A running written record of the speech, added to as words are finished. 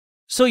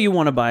So you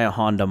want to buy a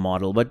Honda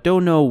model but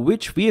don't know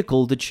which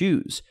vehicle to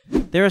choose.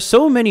 There are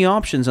so many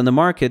options on the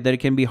market that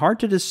it can be hard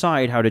to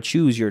decide how to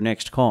choose your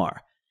next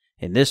car.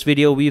 In this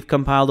video, we've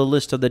compiled a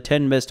list of the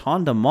 10 best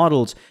Honda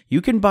models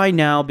you can buy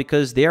now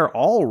because they are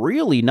all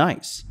really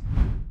nice.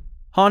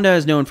 Honda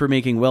is known for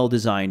making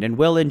well-designed and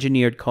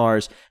well-engineered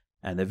cars,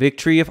 and the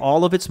victory of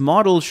all of its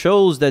models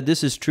shows that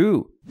this is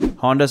true.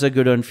 Hondas are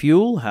good on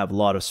fuel, have a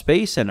lot of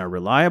space, and are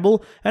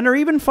reliable, and are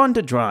even fun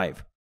to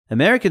drive.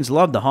 Americans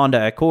love the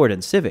Honda Accord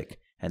and Civic,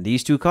 and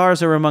these two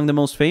cars are among the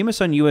most famous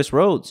on US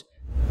roads.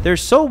 They're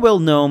so well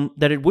known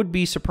that it would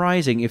be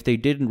surprising if they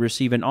didn't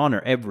receive an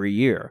honor every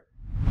year.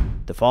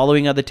 The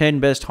following are the 10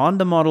 best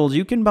Honda models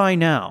you can buy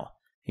now,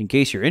 in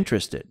case you're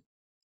interested.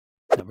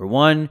 Number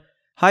 1.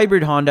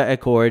 Hybrid Honda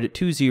Accord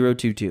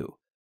 2022.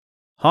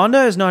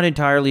 Honda is not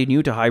entirely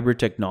new to hybrid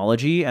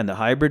technology, and the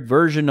hybrid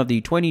version of the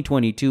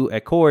 2022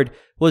 Accord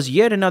was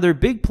yet another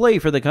big play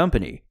for the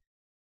company.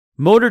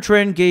 Motor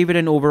Trend gave it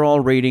an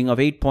overall rating of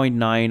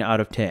 8.9 out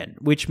of 10,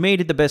 which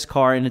made it the best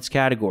car in its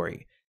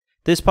category.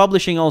 This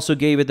publishing also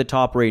gave it the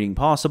top rating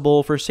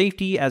possible for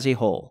safety as a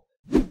whole.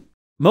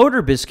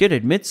 Motor Biscuit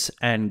admits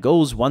and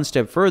goes one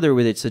step further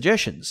with its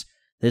suggestions.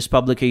 This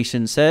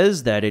publication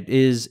says that it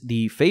is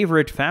the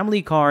favorite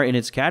family car in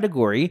its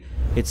category.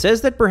 It says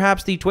that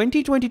perhaps the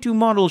 2022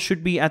 model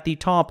should be at the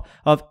top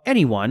of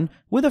anyone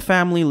with a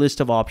family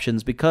list of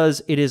options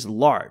because it is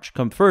large,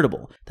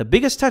 comfortable, the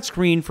biggest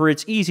touchscreen for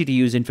its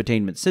easy-to-use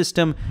infotainment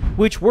system,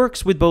 which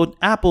works with both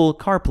Apple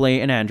CarPlay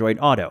and Android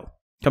Auto,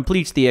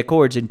 completes the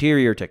Accord's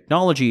interior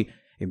technology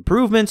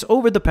improvements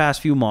over the past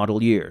few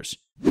model years.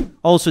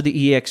 Also,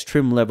 the EX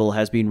trim level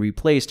has been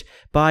replaced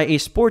by a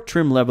Sport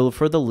trim level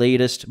for the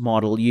latest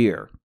model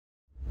year.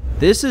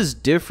 This is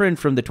different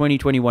from the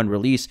 2021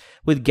 release,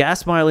 with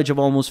gas mileage of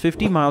almost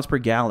 50 miles per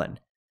gallon.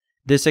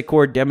 This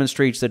Accord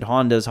demonstrates that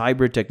Honda's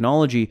hybrid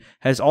technology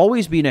has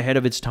always been ahead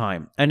of its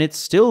time, and it's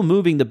still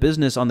moving the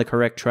business on the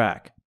correct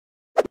track.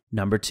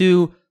 Number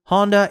 2.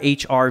 Honda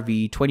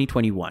HR-V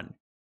 2021.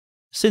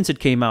 Since it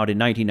came out in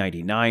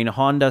 1999,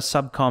 Honda's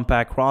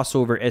subcompact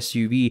crossover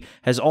SUV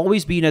has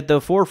always been at the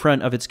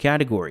forefront of its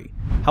category.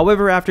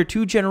 However, after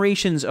 2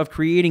 generations of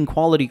creating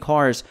quality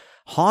cars,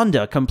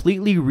 Honda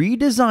completely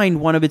redesigned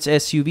one of its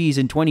SUVs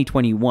in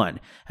 2021,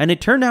 and it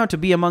turned out to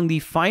be among the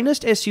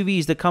finest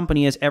SUVs the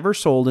company has ever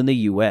sold in the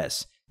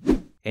US.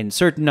 In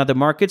certain other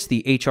markets,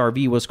 the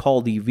HR-V was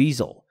called the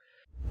Weasel.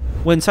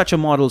 When such a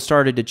model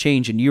started to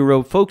change in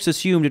Europe, folks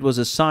assumed it was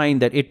a sign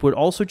that it would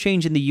also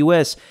change in the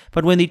US,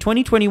 but when the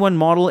 2021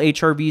 model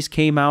HR-Vs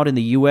came out in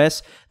the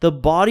US, the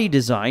body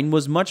design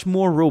was much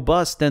more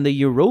robust than the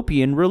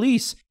European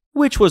release,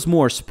 which was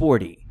more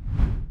sporty.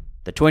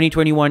 The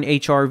 2021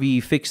 HR-V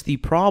fixed the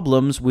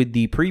problems with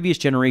the previous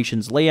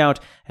generation's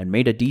layout and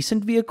made a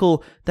decent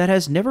vehicle that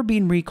has never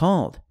been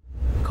recalled.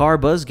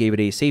 CarBuzz gave it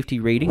a safety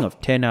rating of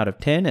 10 out of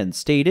 10 and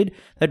stated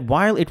that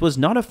while it was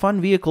not a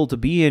fun vehicle to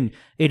be in,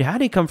 it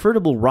had a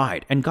comfortable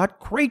ride and got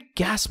great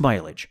gas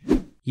mileage.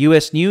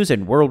 US News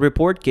and World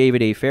Report gave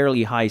it a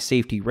fairly high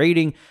safety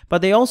rating,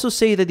 but they also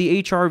say that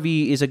the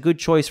HR-V is a good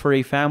choice for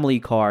a family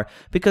car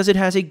because it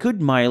has a good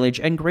mileage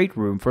and great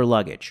room for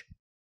luggage.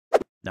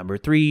 Number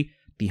 3.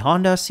 The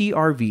Honda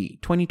CR-V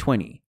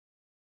 2020.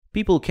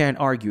 People can't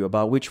argue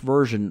about which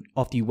version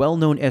of the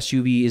well-known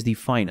SUV is the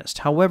finest.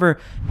 However,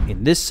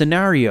 in this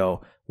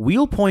scenario,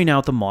 we'll point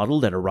out the model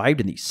that arrived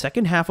in the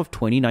second half of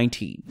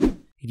 2019.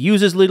 It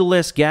uses little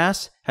less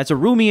gas, has a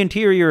roomy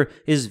interior,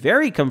 is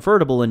very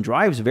comfortable, and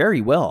drives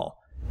very well.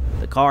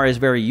 The car is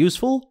very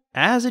useful,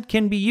 as it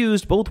can be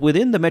used both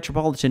within the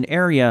metropolitan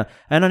area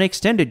and on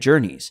extended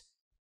journeys.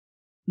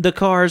 The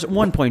car's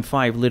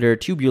 1.5-liter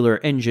tubular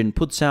engine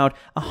puts out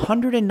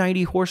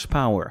 190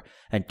 horsepower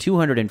and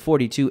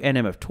 242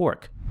 Nm of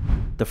torque.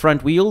 The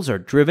front wheels are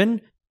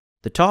driven.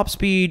 The top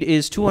speed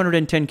is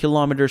 210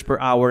 km per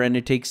hour, and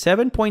it takes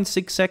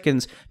 7.6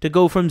 seconds to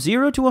go from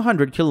 0 to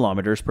 100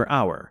 km per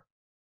hour.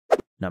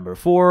 Number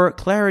 4.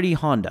 Clarity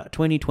Honda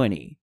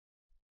 2020.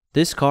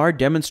 This car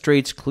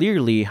demonstrates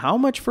clearly how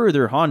much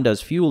further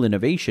Honda's fuel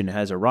innovation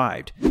has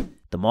arrived.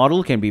 The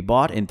model can be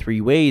bought in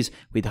 3 ways,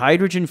 with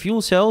hydrogen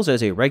fuel cells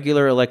as a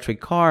regular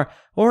electric car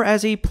or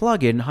as a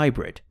plug-in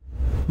hybrid.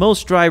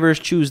 Most drivers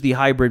choose the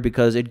hybrid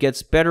because it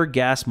gets better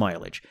gas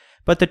mileage,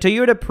 but the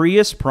Toyota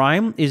Prius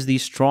Prime is the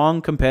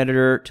strong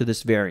competitor to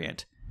this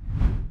variant.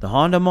 The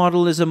Honda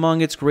model is among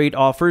its great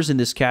offers in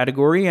this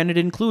category, and it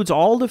includes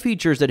all the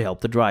features that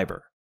help the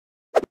driver.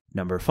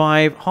 Number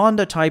 5.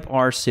 Honda Type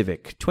R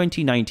Civic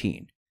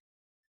 2019.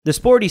 The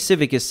sporty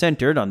Civic is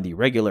centered on the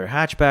regular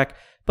hatchback,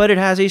 but it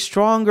has a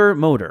stronger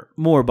motor,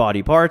 more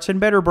body parts, and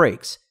better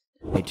brakes.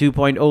 A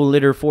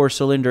 2.0-liter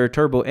 4-cylinder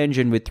turbo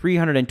engine with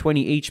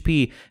 320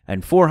 HP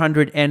and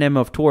 400 Nm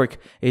of torque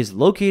is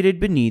located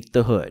beneath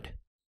the hood.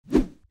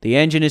 The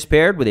engine is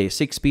paired with a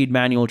 6-speed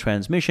manual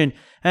transmission,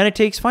 and it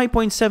takes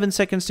 5.7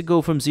 seconds to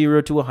go from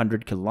 0 to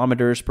 100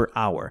 km per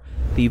hour.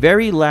 The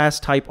very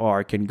last Type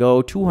R can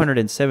go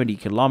 270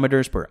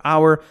 km per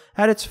hour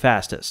at its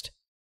fastest.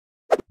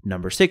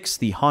 Number 6.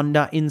 The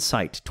Honda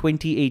Insight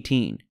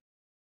 2018.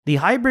 The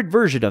hybrid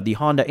version of the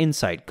Honda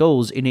Insight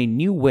goes in a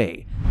new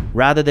way.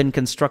 Rather than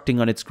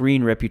constructing on its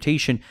green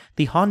reputation,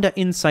 the Honda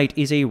Insight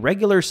is a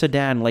regular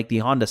sedan like the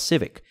Honda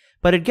Civic,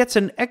 but it gets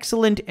an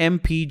excellent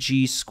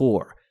MPG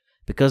score.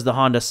 Because the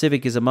Honda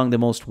Civic is among the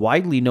most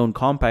widely known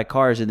compact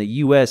cars in the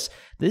US,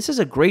 this is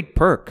a great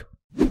perk.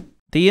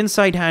 The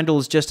Insight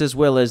handles just as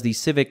well as the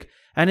Civic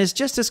and is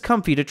just as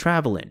comfy to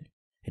travel in.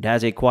 It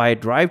has a quiet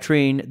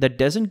drivetrain that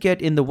doesn't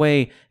get in the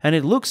way, and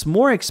it looks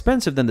more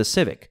expensive than the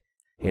Civic.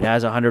 It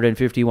has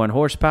 151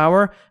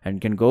 horsepower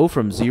and can go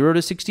from 0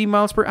 to 60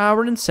 miles per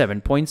hour in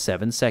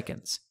 7.7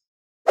 seconds.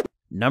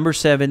 Number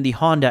 7. The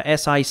Honda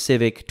SI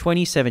Civic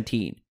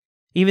 2017.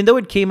 Even though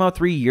it came out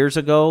 3 years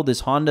ago,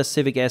 this Honda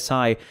Civic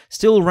SI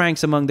still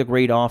ranks among the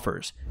great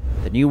offers.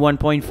 The new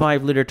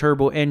 1.5-liter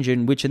turbo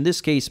engine, which in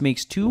this case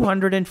makes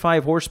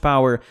 205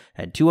 horsepower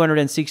and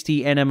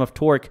 260 Nm of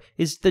torque,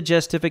 is the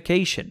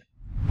justification.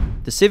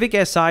 The Civic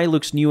SI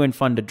looks new and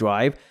fun to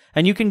drive,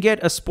 and you can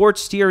get a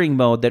sports steering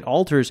mode that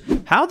alters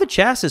how the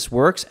chassis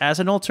works as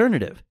an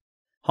alternative.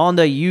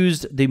 Honda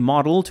used the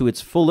model to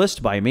its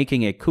fullest by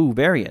making a cool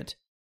variant.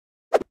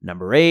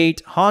 Number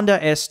 8. Honda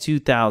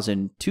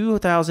S2000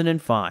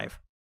 2005.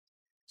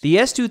 The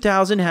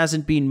S2000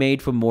 hasn't been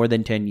made for more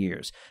than 10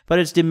 years, but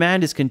its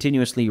demand is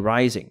continuously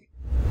rising.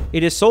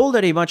 It is sold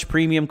at a much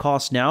premium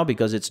cost now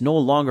because it's no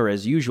longer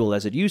as usual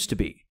as it used to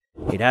be.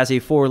 It has a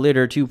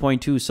 4-liter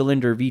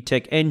 2.2-cylinder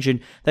VTEC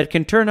engine that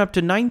can turn up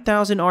to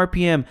 9,000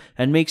 RPM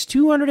and makes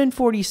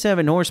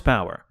 247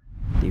 horsepower.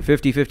 The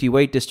 50-50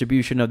 weight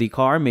distribution of the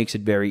car makes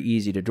it very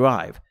easy to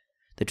drive.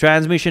 The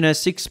transmission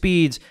has 6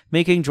 speeds,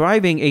 making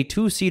driving a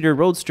 2-seater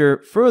roadster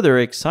further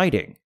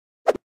exciting.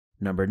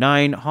 Number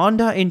 9.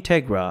 Honda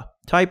Integra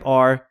Type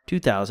R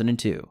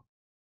 2002.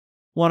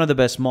 One of the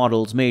best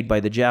models made by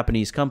the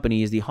Japanese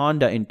company is the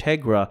Honda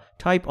Integra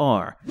Type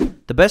R.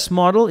 The best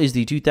model is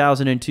the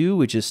 2002,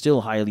 which is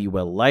still highly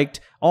well-liked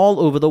all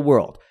over the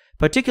world,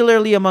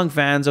 particularly among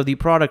fans of the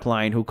product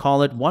line who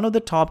call it one of the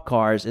top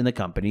cars in the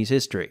company's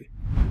history.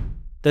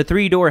 The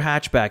 3-door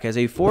hatchback has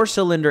a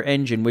 4-cylinder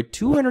engine with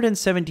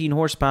 217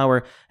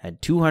 horsepower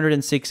and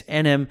 206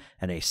 Nm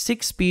and a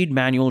 6-speed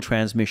manual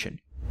transmission.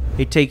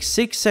 It takes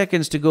 6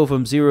 seconds to go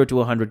from 0 to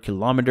 100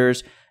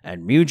 kilometers,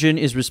 and Mugen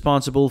is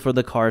responsible for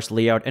the car's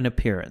layout and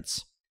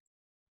appearance.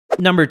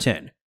 Number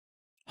 10.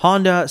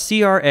 Honda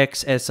CRX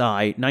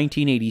SI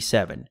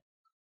 1987.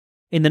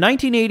 In the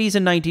 1980s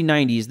and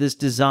 1990s, this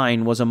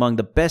design was among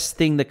the best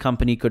thing the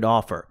company could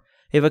offer.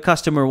 If a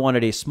customer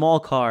wanted a small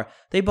car,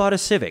 they bought a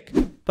Civic.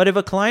 But if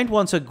a client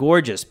wants a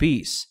gorgeous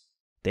piece,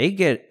 they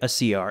get a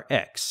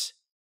CRX.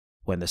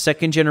 When the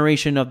second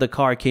generation of the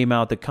car came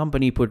out, the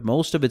company put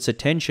most of its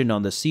attention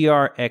on the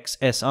CRX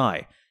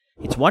SI.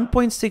 Its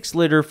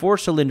 1.6-liter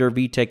 4-cylinder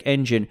VTEC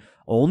engine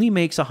only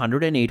makes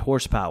 108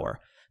 horsepower,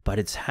 but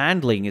its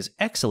handling is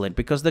excellent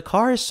because the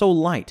car is so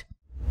light.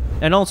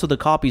 And also the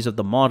copies of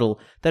the model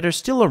that are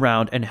still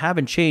around and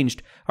haven't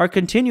changed are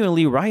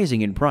continually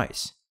rising in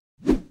price.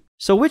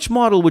 So which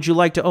model would you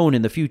like to own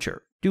in the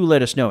future? Do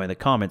let us know in the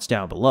comments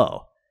down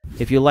below.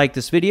 If you like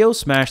this video,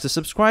 smash the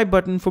subscribe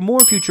button for more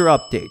future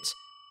updates.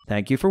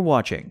 Thank you for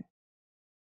watching.